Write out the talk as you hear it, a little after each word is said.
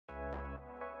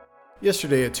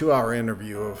Yesterday, a 2-hour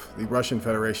interview of the Russian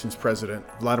Federation's President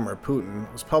Vladimir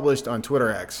Putin was published on Twitter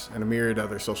X and a myriad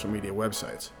other social media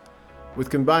websites.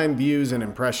 With combined views and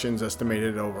impressions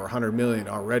estimated at over 100 million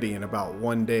already in about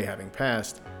one day having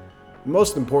passed, the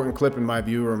most important clip in my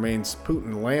view remains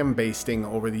Putin lambasting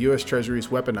over the U.S. Treasury's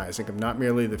weaponizing of not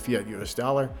merely the fiat U.S.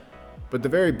 dollar, but the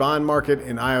very bond market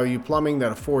and IOU plumbing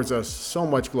that affords us so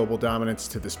much global dominance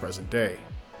to this present day.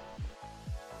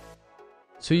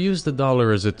 To use the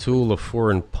dollar as a tool of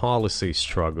foreign policy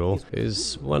struggle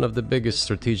is one of the biggest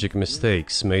strategic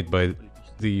mistakes made by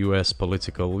the US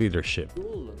political leadership.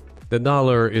 The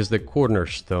dollar is the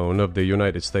cornerstone of the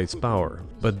United States power,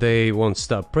 but they won't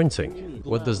stop printing.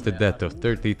 What does the debt of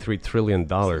 $33 trillion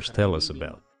tell us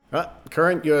about?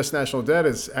 Current US national debt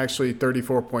is actually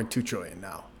 $34.2 trillion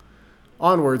now.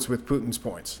 Onwards with Putin's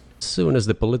points. As soon as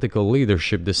the political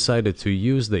leadership decided to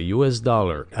use the US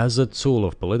dollar as a tool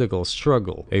of political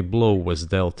struggle, a blow was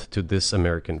dealt to this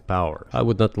American power. I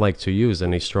would not like to use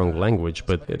any strong language,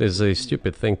 but it is a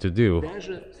stupid thing to do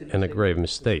and a grave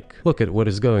mistake. Look at what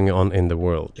is going on in the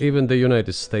world. Even the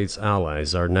United States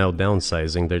allies are now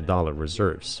downsizing their dollar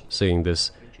reserves. Seeing this,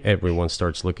 everyone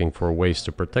starts looking for ways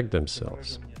to protect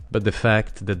themselves. But the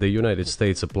fact that the United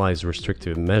States applies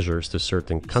restrictive measures to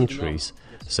certain countries,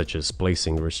 such as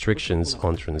placing restrictions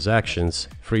on transactions,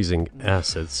 freezing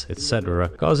assets, etc.,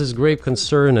 causes grave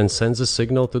concern and sends a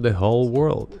signal to the whole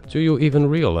world. Do you even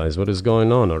realize what is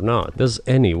going on or not? Does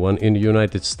anyone in the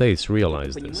United States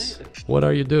realize this? What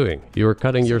are you doing? You are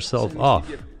cutting yourself off.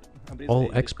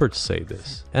 All experts say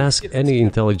this. Ask any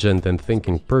intelligent and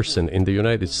thinking person in the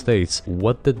United States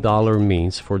what the dollar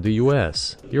means for the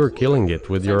US. You're killing it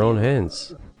with your own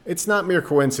hands. It's not mere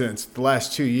coincidence that the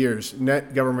last 2 years,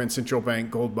 net government central bank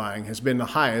gold buying has been the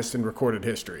highest in recorded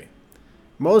history.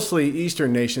 Mostly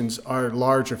Eastern nations are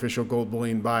large official gold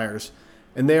bullion buyers,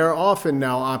 and they are often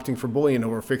now opting for bullion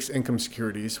over fixed income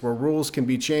securities, where rules can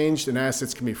be changed and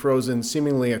assets can be frozen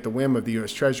seemingly at the whim of the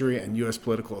U.S. Treasury and U.S.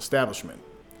 political establishment.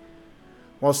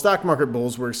 While stock market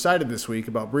bulls were excited this week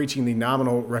about breaching the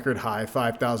nominal record high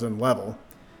 5,000 level,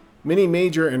 many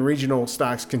major and regional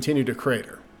stocks continue to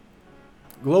crater.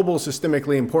 Global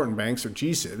systemically important banks, or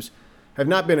G-SIBs, have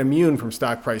not been immune from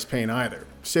stock price pain either.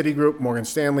 Citigroup, Morgan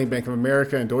Stanley, Bank of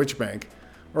America, and Deutsche Bank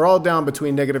are all down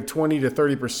between negative 20 to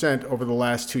 30% over the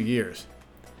last 2 years.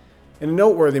 In a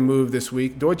noteworthy move this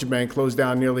week, Deutsche Bank closed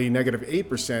down nearly negative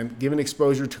 8%, given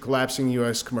exposure to collapsing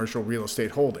U.S. commercial real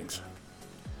estate holdings.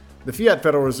 The Fiat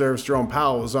Federal Reserve's Jerome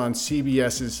Powell was on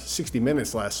CBS's 60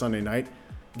 Minutes last Sunday night,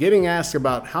 getting asked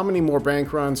about how many more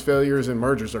bank runs, failures, and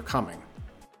mergers are coming.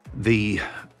 The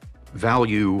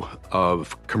value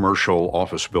of commercial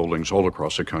office buildings all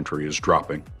across the country is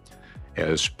dropping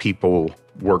as people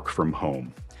work from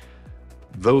home.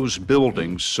 Those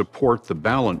buildings support the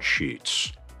balance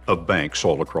sheets of banks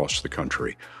all across the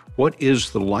country. What is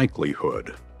the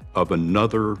likelihood of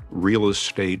another real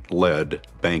estate-led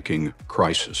banking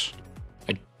crisis?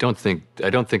 I don't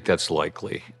think that's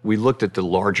likely. We looked at the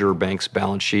larger banks'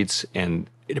 balance sheets, and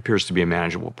it appears to be a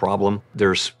manageable problem.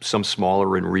 There's some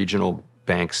smaller and regional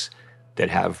banks that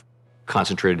have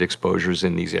concentrated exposures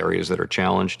in these areas that are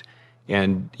challenged,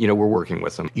 and we're working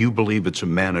with them. You believe it's a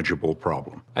manageable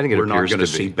problem? I think it appears to be. We're not going to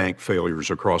see bank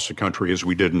failures across the country as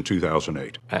we did in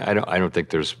 2008. I don't think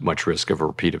there's much risk of a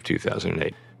repeat of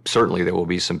 2008. Certainly, there will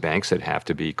be some banks that have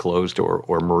to be closed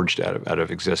or merged out of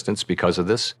existence because of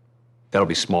this. That'll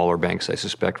be smaller banks, I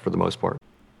suspect, for the most part.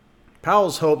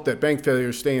 Powell's hope that bank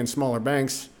failures stay in smaller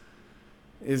banks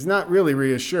is not really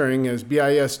reassuring, as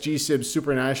BIS G-SIB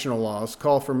supranational laws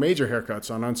call for major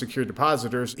haircuts on unsecured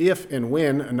depositors if and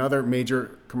when another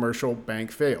major commercial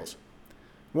bank fails.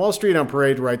 Wall Street on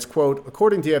Parade writes, quote,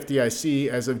 according to FDIC,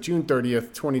 as of June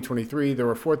 30th, 2023, there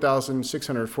were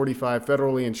 4,645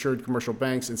 federally insured commercial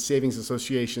banks and savings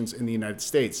associations in the United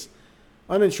States.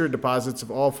 Uninsured deposits of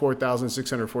all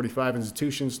 4,645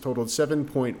 institutions totaled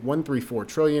 $7.134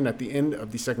 trillion at the end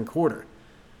of the second quarter.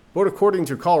 But according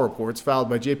to call reports filed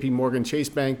by JP Morgan Chase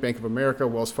Bank, Bank of America,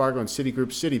 Wells Fargo, and Citigroup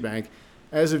Citibank,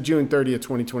 as of June 30th,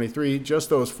 2023, just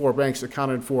those four banks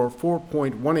accounted for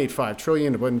 $4.185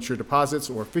 trillion of uninsured deposits,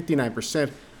 or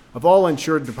 59% of all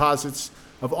uninsured deposits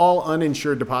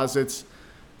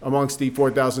amongst the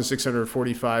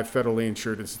 4,645 federally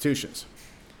insured institutions.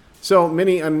 So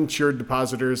many uninsured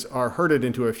depositors are herded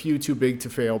into a few too big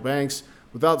to fail banks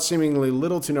without seemingly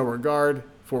little to no regard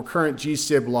for current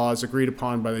G-SIB laws agreed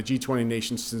upon by the G20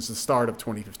 nations since the start of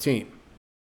 2015.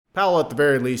 Powell, at the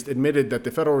very least, admitted that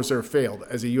the Federal Reserve failed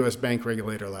as a U.S. bank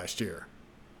regulator last year.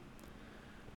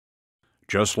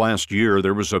 Just last year,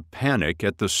 there was a panic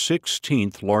at the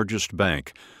 16th largest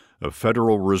bank. A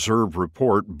Federal Reserve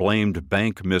report blamed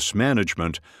bank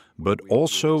mismanagement, but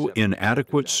also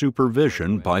inadequate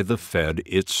supervision by the Fed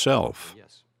itself.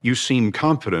 You seem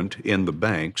confident in the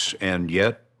banks, and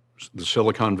yet the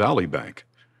Silicon Valley Bank,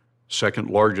 second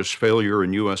largest failure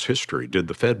in U.S. history. Did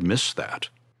the Fed miss that?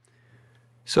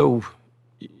 So,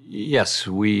 yes,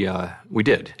 we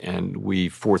did, and we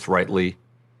forthrightly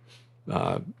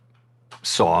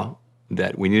saw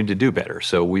that we needed to do better.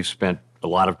 So we've spent a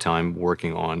lot of time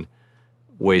working on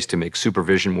ways to make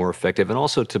supervision more effective, and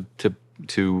also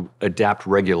to adapt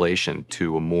regulation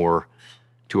to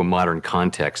a modern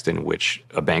context in which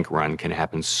a bank run can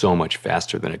happen so much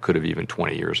faster than it could have even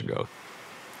 20 years ago.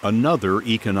 Another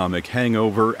economic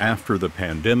hangover after the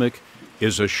pandemic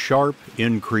is a sharp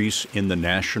increase in the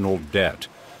national debt.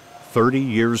 30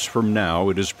 years from now,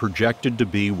 it is projected to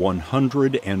be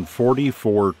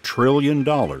 $144 trillion,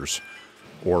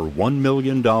 or $1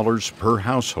 million per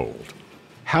household.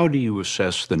 How do you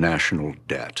assess the national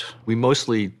debt? We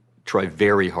mostly try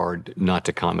very hard not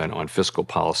to comment on fiscal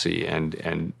policy and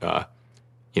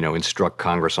instruct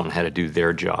Congress on how to do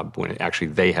their job when actually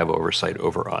they have oversight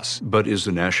over us. But is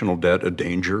the national debt a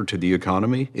danger to the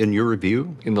economy, in your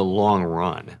view? In the long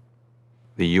run,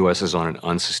 the U.S. is on an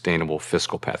unsustainable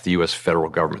fiscal path. The U.S. federal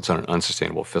government's on an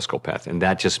unsustainable fiscal path, and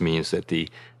that just means that the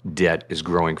debt is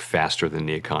growing faster than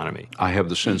the economy. I have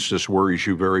the sense this worries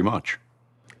you very much.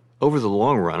 Over the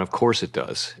long run, of course it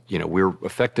does.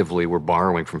 We're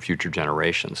borrowing from future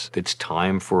generations. It's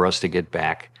time for us to get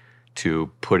back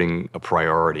to putting a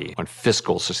priority on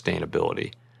fiscal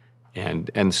sustainability,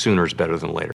 and sooner is better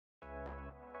than later.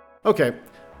 Okay,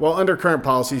 well, under current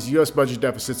policies, U.S. budget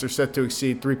deficits are set to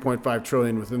exceed $3.5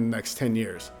 trillion within the next 10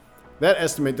 years. That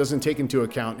estimate doesn't take into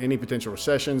account any potential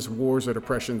recessions, wars, or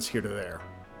depressions here to there.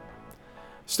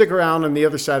 Stick around. On the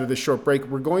other side of this short break,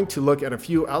 we're going to look at a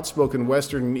few outspoken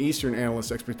Western and Eastern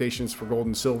analysts' expectations for gold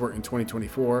and silver in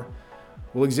 2024.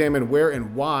 We'll examine where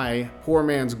and why poor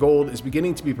man's gold is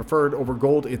beginning to be preferred over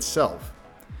gold itself,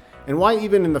 and why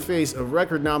even in the face of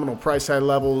record nominal price high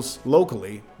levels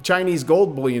locally, Chinese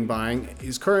gold bullion buying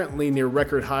is currently near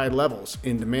record high levels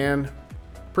in demand,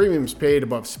 premiums paid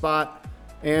above spot,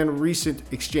 and recent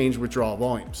exchange withdrawal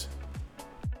volumes.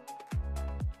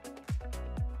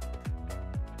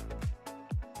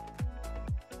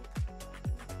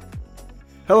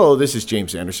 Hello, this is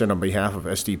James Anderson on behalf of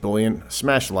SD Bullion.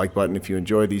 Smash the like button if you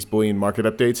enjoy these bullion market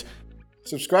updates.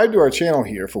 Subscribe to our channel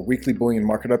here for weekly bullion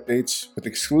market updates with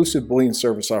exclusive bullion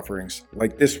service offerings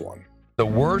like this one. The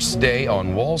worst day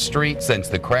on Wall Street since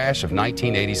the crash of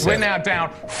 1987. We're now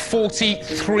down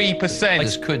 43%.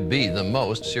 This could be the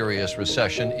most serious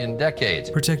recession in decades.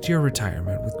 Protect your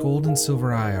retirement with gold and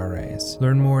silver IRAs.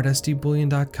 Learn more at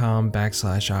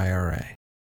sdbullion.com/IRA.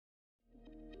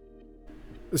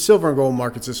 The silver and gold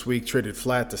markets this week traded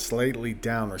flat to slightly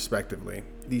down respectively.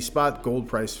 The spot gold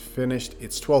price finished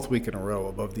its 12th week in a row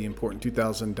above the important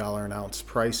 $2,000 an ounce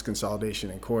price consolidation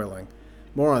and coiling.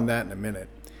 More on that in a minute.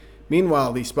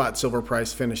 Meanwhile, the spot silver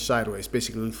price finished sideways,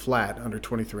 basically flat under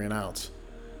 23 an ounce,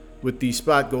 with the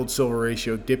spot gold-silver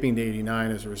ratio dipping to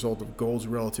 89 as a result of gold's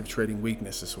relative trading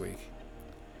weakness this week.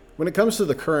 When it comes to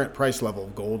the current price level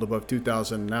of gold above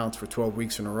 $2,000 an ounce for 12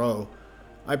 weeks in a row,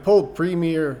 I polled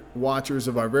premier watchers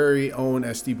of our very own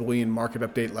SD Bullion market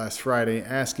update last Friday,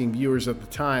 asking viewers at the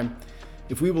time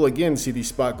if we will again see the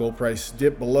spot gold price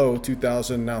dip below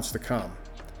 $2,000 an ounce to come.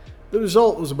 The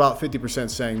result was about 50%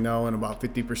 saying no and about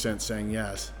 50% saying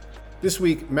yes. This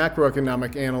week,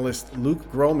 macroeconomic analyst Luke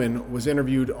Groman was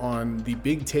interviewed on the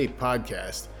Big Tape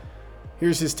podcast.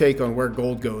 Here's his take on where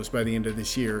gold goes by the end of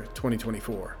this year,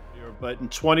 2024. But in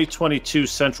 2022,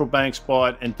 central banks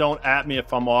bought, and don't at me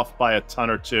if I'm off by a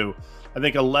ton or two, I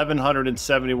think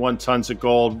 1,171 tons of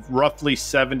gold, roughly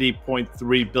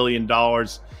 $70.3 billion.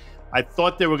 I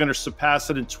thought they were going to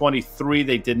surpass it in 23.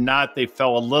 They did not. They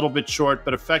fell a little bit short,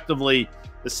 but effectively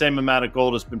the same amount of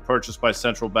gold has been purchased by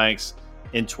central banks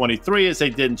in 23 as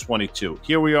they did in 22.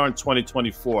 Here we are in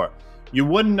 2024. You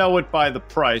wouldn't know it by the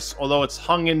price, although it's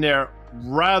hung in there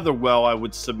rather well, I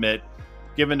would submit,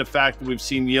 given the fact that we've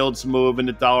seen yields move and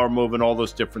the dollar move and all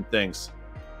those different things.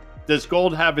 Does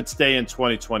gold have its day in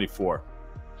 2024?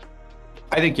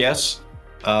 I think yes,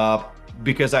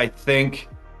 because I think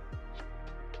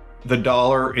the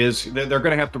dollar they're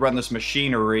going to have to run this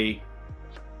machinery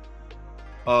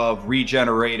of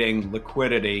regenerating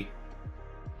liquidity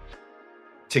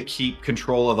to keep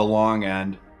control of the long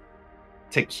end,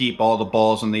 to keep all the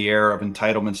balls in the air of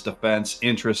entitlements, defense,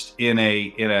 interest in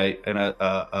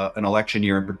an election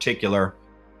year in particular.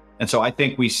 And so I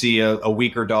think we see a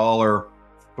weaker dollar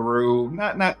through,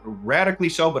 not radically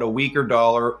so, but a weaker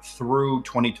dollar through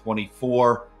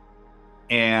 2024.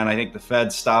 And I think the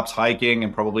Fed stops hiking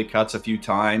and probably cuts a few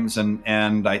times.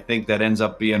 And I think that ends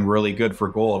up being really good for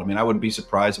gold. I mean, I wouldn't be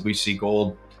surprised if we see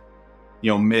gold,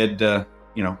 mid to,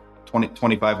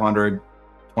 2,500,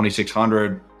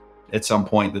 2,600 at some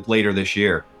point later this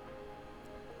year.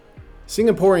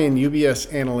 Singaporean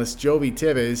UBS analyst Jovi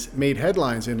Teves made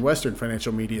headlines in Western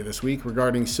financial media this week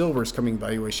regarding silver's coming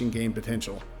valuation gain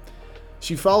potential.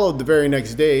 She followed the very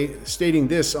next day, stating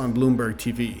this on Bloomberg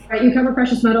TV. Right, you cover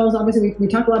precious metals. Obviously, we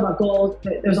talk a lot about gold.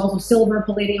 But there's also silver,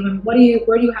 palladium. And where do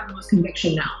you have the most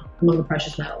conviction now among the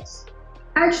precious metals?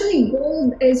 Actually,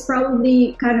 gold is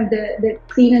probably kind of the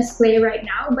cleanest play right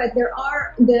now, but there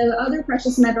are the other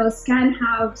precious metals can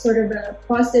have sort of a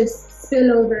positive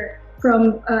spillover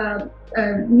from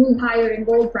move higher in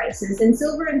gold prices. And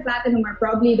silver and platinum are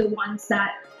probably the ones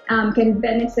that can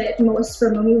benefit most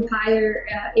from a move higher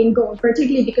in gold,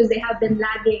 particularly because they have been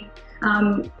lagging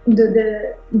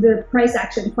the price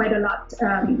action quite a lot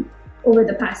over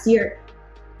the past year.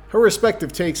 Her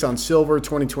respective takes on silver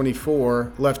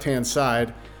 2024, left-hand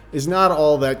side, is not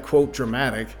all that, quote,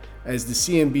 dramatic, as the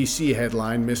CNBC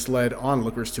headline misled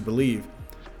onlookers to believe.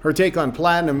 Her take on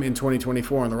platinum in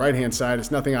 2024 on the right-hand side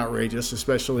is nothing outrageous,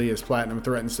 especially as platinum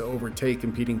threatens to overtake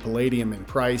competing palladium in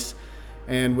price,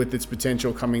 and with its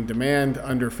potential coming demand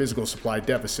under physical supply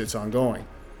deficits ongoing.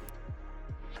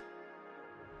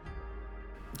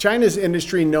 China's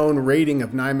industry-known raiding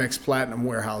of NYMEX platinum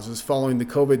warehouses following the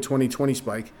COVID 2020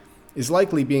 spike is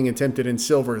likely being attempted in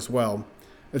silver as well.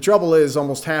 The trouble is,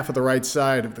 almost half of the right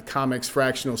side of the COMEX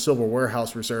fractional silver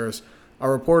warehouse reserves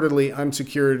are reportedly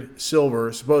unsecured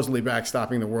silver, supposedly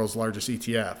backstopping the world's largest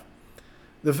ETF.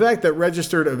 The fact that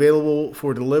registered available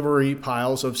for delivery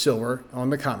piles of silver on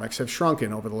the COMEX have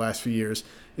shrunken over the last few years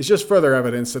is just further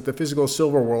evidence that the physical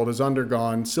silver world has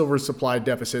undergone silver supply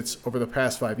deficits over the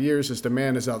past 5 years as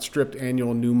demand has outstripped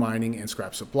annual new mining and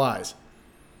scrap supplies.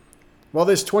 While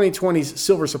this 2020's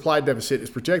silver supply deficit is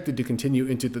projected to continue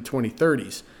into the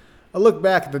 2030s, a look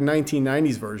back at the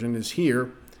 1990s version is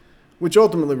here, which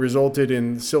ultimately resulted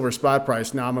in the silver spot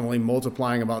price nominally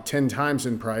multiplying about 10 times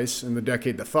in price in the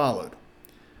decade that followed.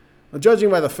 Now, judging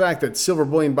by the fact that silver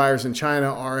bullion buyers in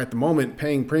China are at the moment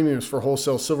paying premiums for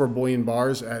wholesale silver bullion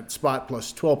bars at spot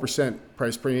plus 12%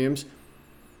 price premiums,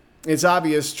 it's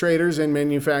obvious traders and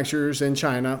manufacturers in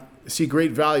China see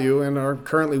great value and are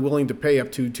currently willing to pay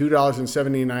up to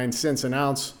 $2.79 an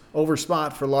ounce over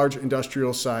spot for large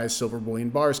industrial-sized silver bullion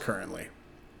bars currently.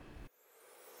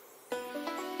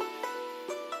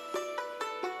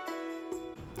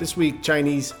 This week,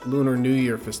 Chinese Lunar New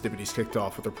Year festivities kicked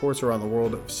off with reports around the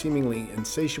world of seemingly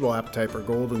insatiable appetite for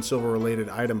gold and silver-related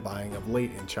item buying of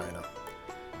late in China.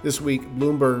 This week,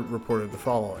 Bloomberg reported the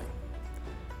following.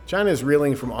 China is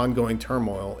reeling from ongoing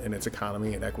turmoil in its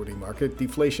economy and equity market.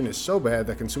 Deflation is so bad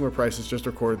that consumer prices just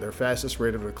recorded their fastest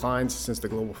rate of declines since the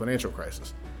global financial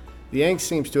crisis. The angst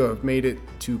seems to have made it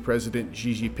to President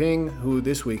Xi Jinping, who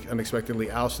this week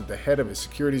unexpectedly ousted the head of his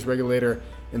securities regulator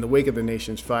in the wake of the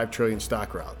nation's $5 trillion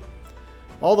stock rout.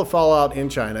 All the fallout in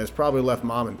China has probably left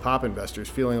mom and pop investors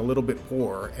feeling a little bit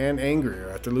poorer and angrier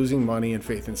after losing money and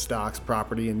faith in stocks,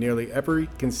 property, and nearly every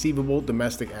conceivable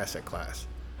domestic asset class.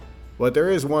 But there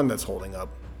is one that's holding up: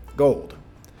 gold.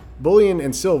 Bullion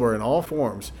and silver in all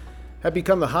forms have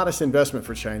become the hottest investment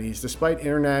for Chinese, despite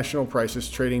international prices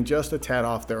trading just a tad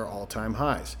off their all-time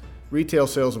highs. Retail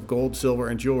sales of gold, silver,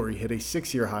 and jewelry hit a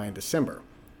 6-year high in December.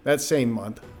 That same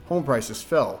month, home prices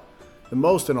fell, the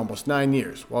most in almost 9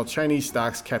 years, while Chinese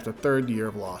stocks capped a third year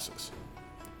of losses.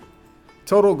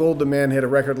 Total gold demand hit a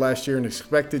record last year and is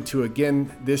expected to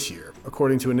again this year,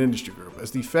 according to an industry group,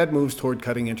 as the Fed moves toward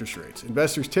cutting interest rates.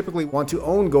 Investors typically want to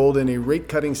own gold in a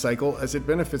rate-cutting cycle as it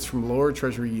benefits from lower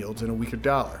treasury yields and a weaker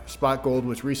dollar. Spot gold,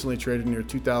 which recently traded near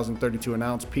 $2,032 an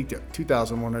ounce, peaked at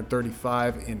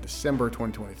 $2,135 in December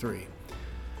 2023.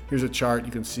 Here's a chart.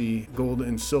 You can see gold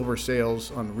and silver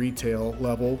sales on retail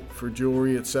level for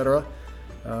jewelry, etc.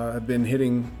 Have been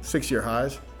hitting 6-year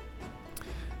highs.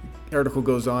 The article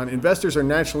goes on, investors are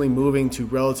naturally moving to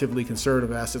relatively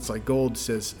conservative assets like gold,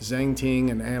 says Zhang Ting,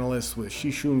 an analyst with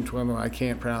Shishun, I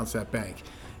can't pronounce that bank.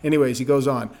 Anyways, he goes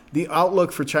on, the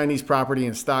outlook for Chinese property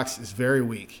and stocks is very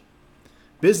weak.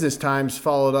 Business Times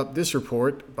followed up this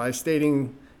report by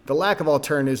stating the lack of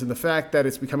alternatives and the fact that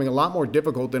it's becoming a lot more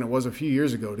difficult than it was a few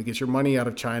years ago to get your money out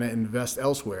of China and invest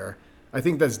elsewhere. I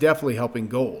think that's definitely helping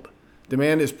gold.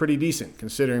 Demand is pretty decent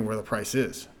considering where the price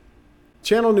is.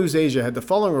 Channel News Asia had the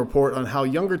following report on how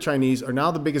younger Chinese are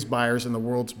now the biggest buyers in the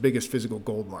world's biggest physical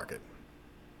gold market.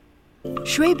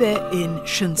 Shuibe in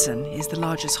Shenzhen is the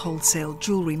largest wholesale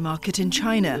jewelry market in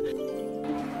China.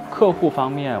 客户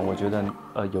方面，我觉得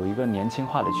有一个年轻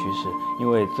化的趋势，因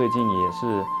为最近也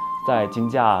是在金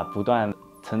价不断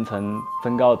层层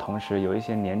增高的同时，有一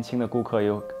些年轻的顾客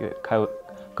又开始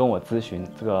跟我咨询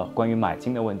这个关于买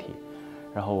金的问题。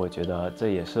然后我觉得这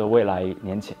也是未来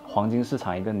黄金市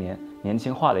场一个年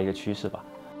轻化的一个趋势吧。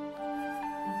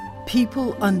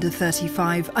People under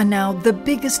 35 are now the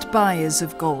biggest buyers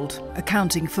of gold,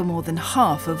 accounting for more than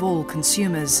half of all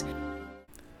consumers.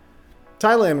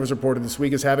 Thailand was reported this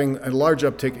week as having a large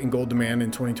uptick in gold demand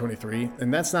in 2023,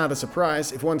 and that's not a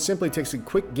surprise if one simply takes a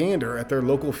quick gander at their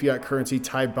local fiat currency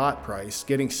Thai baht price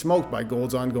getting smoked by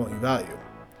gold's ongoing value.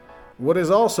 What is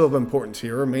also of importance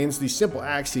here remains the simple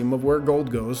axiom of where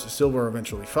gold goes, silver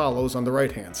eventually follows on the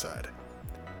right-hand side.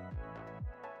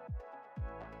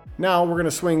 Now we're going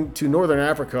to swing to Northern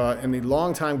Africa and the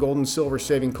long-time gold and silver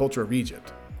saving culture of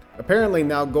Egypt. Apparently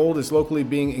now gold is locally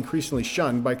being increasingly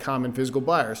shunned by common physical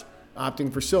buyers,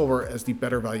 opting for silver as the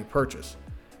better value purchase.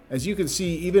 As you can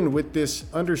see, even with this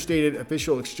understated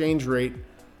official exchange rate,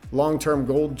 long-term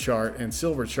gold chart and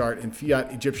silver chart in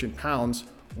fiat Egyptian pounds,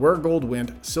 where gold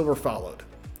went, silver followed.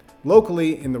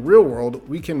 Locally, in the real world,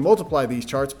 we can multiply these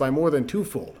charts by more than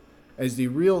twofold, as the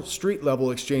real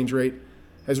street-level exchange rate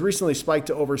has recently spiked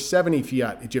to over 70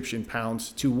 fiat Egyptian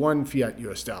pounds to 1 fiat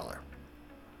US dollar.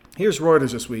 Here's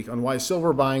Reuters this week on why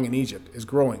silver buying in Egypt is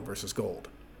growing versus gold.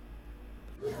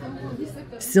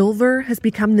 Silver has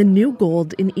become the new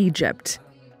gold in Egypt,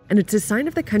 and it's a sign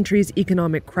of the country's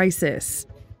economic crisis.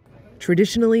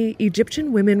 Traditionally,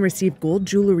 Egyptian women receive gold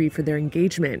jewelry for their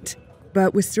engagement,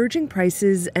 but with surging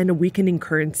prices and a weakening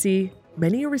currency,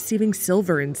 many are receiving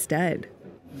silver instead.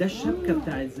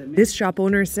 This shop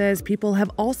owner says people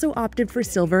have also opted for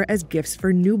silver as gifts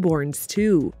for newborns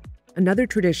too, another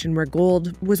tradition where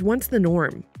gold was once the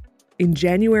norm. In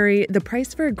January, the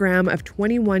price for a gram of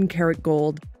 21-karat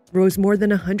gold rose more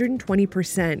than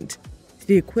 120%, to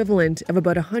the equivalent of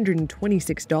about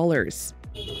 $126.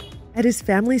 At his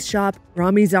family's shop,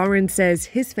 Rami Zarin says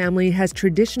his family has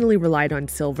traditionally relied on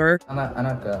silver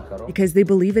because they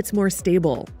believe it's more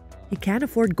stable. He can't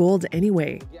afford gold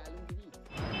anyway.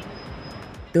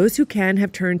 Those who can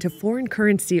have turned to foreign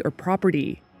currency or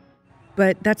property.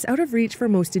 But that's out of reach for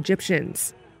most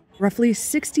Egyptians. Roughly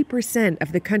 60%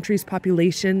 of the country's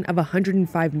population of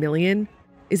 105 million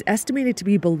is estimated to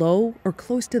be below or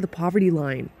close to the poverty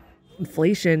line.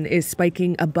 Inflation is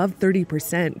spiking above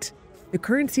 30%. The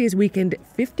currency has weakened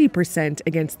 50%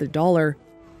 against the dollar,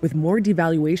 with more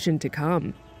devaluation to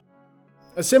come.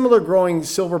 A similar growing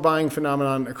silver buying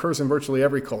phenomenon occurs in virtually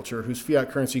every culture whose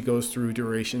fiat currency goes through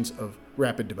durations of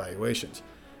rapid devaluations.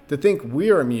 To think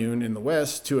we are immune in the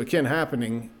West to a kin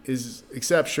happening is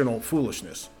exceptional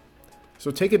foolishness. So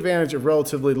take advantage of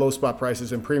relatively low spot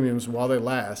prices and premiums while they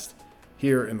last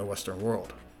here in the Western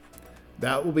world.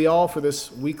 That will be all for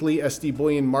this weekly SD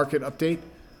Bullion market update.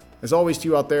 As always to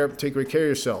you out there, take great care of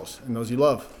yourselves and those you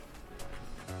love.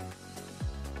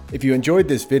 If you enjoyed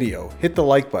this video, hit the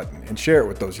like button and share it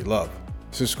with those you love.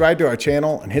 Subscribe to our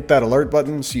channel and hit that alert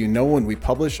button so you know when we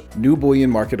publish new bullion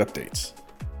market updates.